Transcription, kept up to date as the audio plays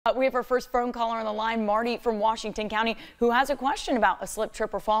We have our first phone caller on the line, Marty from Washington County, who has a question about a slip,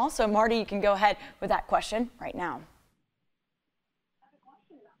 trip, or fall. So, Marty, you can go ahead with that question right now.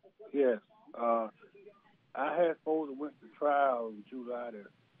 Yes. I had supposed to went to trial on July the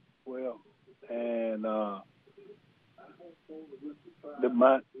 12th, and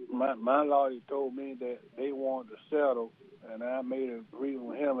my lawyer told me that they wanted to settle, and I made an agreement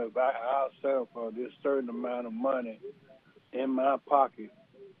with him if I'll settle for this certain amount of money in my pocket.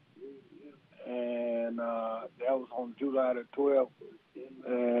 And that was on July the 12th,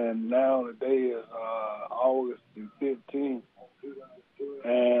 and now the day is August the 15th,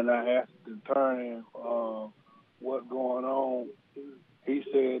 and I asked the attorney what's going on. He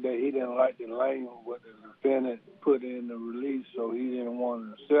said that he didn't like the language what the defendant put in the release, so he didn't want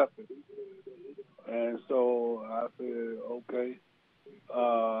to accept it. And so I said, okay.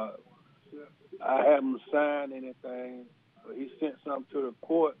 I haven't signed anything, but he sent something to the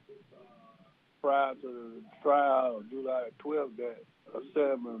court prior to the trial on July 12th that a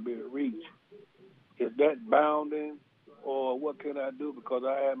settlement will be reached. Is that bounding, or what can I do? Because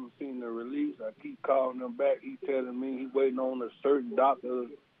I haven't seen the release. I keep calling him back. He's telling me he's waiting on a certain doctor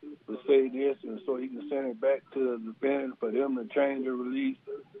to say this, and so he can send it back to the defendant for them to change the release.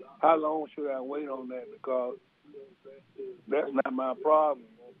 How long should I wait on that? Because that's not my problem.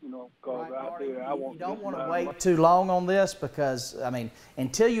 You know, because out there, I want. You don't want to wait too long on this, because I mean,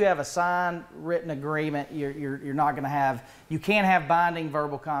 until you have a signed written agreement, you're not going to have. You can't have binding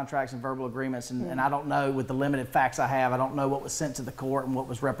verbal contracts and verbal agreements, and I don't know, with the limited facts I have, I don't know what was sent to the court and what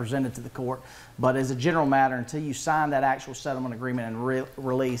was represented to the court. But as a general matter, until you sign that actual settlement agreement and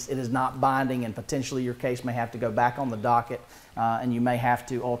release, it is not binding, and potentially your case may have to go back on the docket, and you may have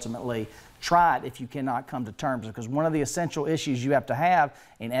to ultimately try it if you cannot come to terms. Because one of the essential issues you have to have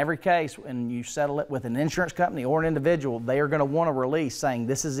in every case when you settle it with an insurance company or an individual, they are going to want a release saying,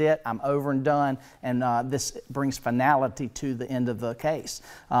 this is it, I'm over and done, and this brings finality to the end of the case.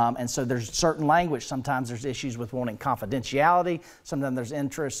 And so there's certain language. Sometimes there's issues with wanting confidentiality. Sometimes there's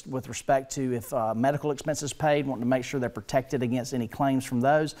interest with respect to if medical expenses paid, wanting to make sure they're protected against any claims from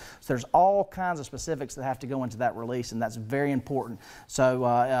those. So there's all kinds of specifics that have to go into that release, and that's very important.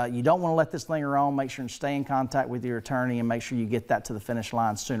 So you don't want to let this linger on. Make sure and stay in contact with your attorney, and make sure you get that to the finish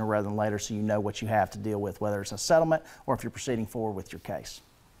line sooner rather than later, so you know what you have to deal with, whether it's a settlement or if you're proceeding forward with your case.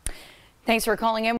 Thanks for calling in.